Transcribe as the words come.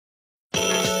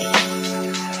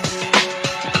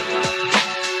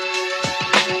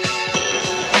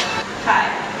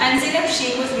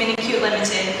Sheik with MINICUTE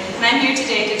Limited, and I'm here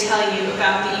today to tell you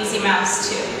about the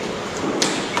EZmouse2.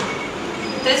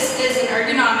 This is an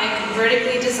ergonomic,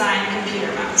 vertically designed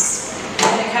computer mouse.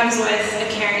 And it comes with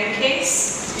a carrying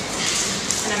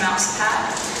case and a mouse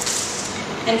pad,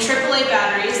 and AAA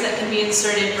batteries that can be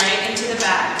inserted right into the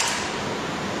back.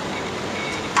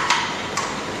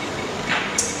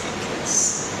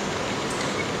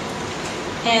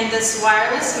 And this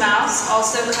wireless mouse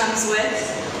also comes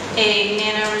with a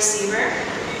nano receiver,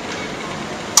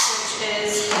 which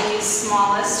is the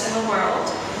smallest in the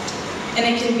world. And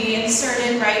it can be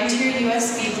inserted right into your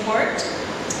USB port,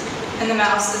 and the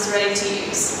mouse is ready to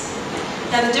use.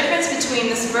 Now the difference between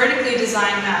this vertically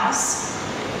designed mouse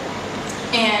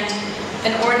and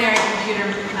an ordinary computer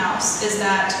mouse is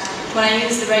that when I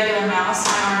use the regular mouse,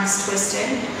 my arm is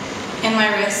twisted and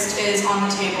my wrist is on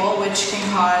the table, which can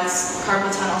cause carpal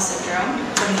tunnel syndrome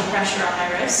from the pressure on my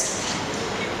wrist.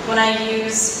 When I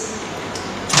use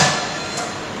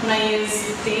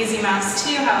the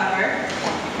EZmouse2, however,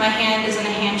 my hand is in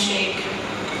a handshake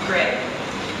grip,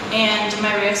 and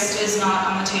my wrist is not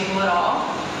on the table at all,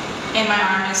 and my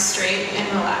arm is straight and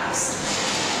relaxed.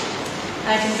 And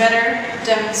I can better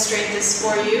demonstrate this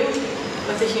for you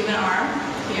with a human arm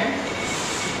here.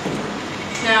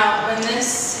 Now, when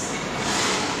this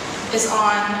is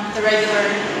on the regular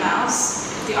mouse,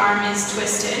 the arm is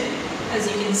twisted, as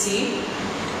you can see.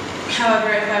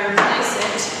 However, if I replace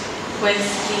it with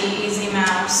the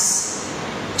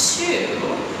EZmouse2,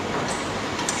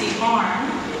 the arm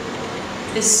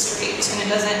is straight and it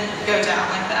doesn't go down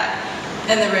like that.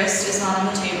 And the wrist is not on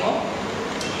the table.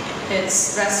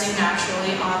 It's resting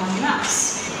naturally on the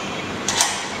mouse.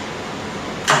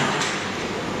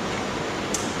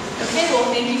 Okay, well,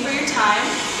 thank you for your time.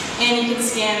 And you can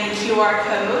scan the QR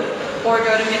code or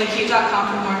go to minicute.com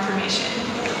for more information.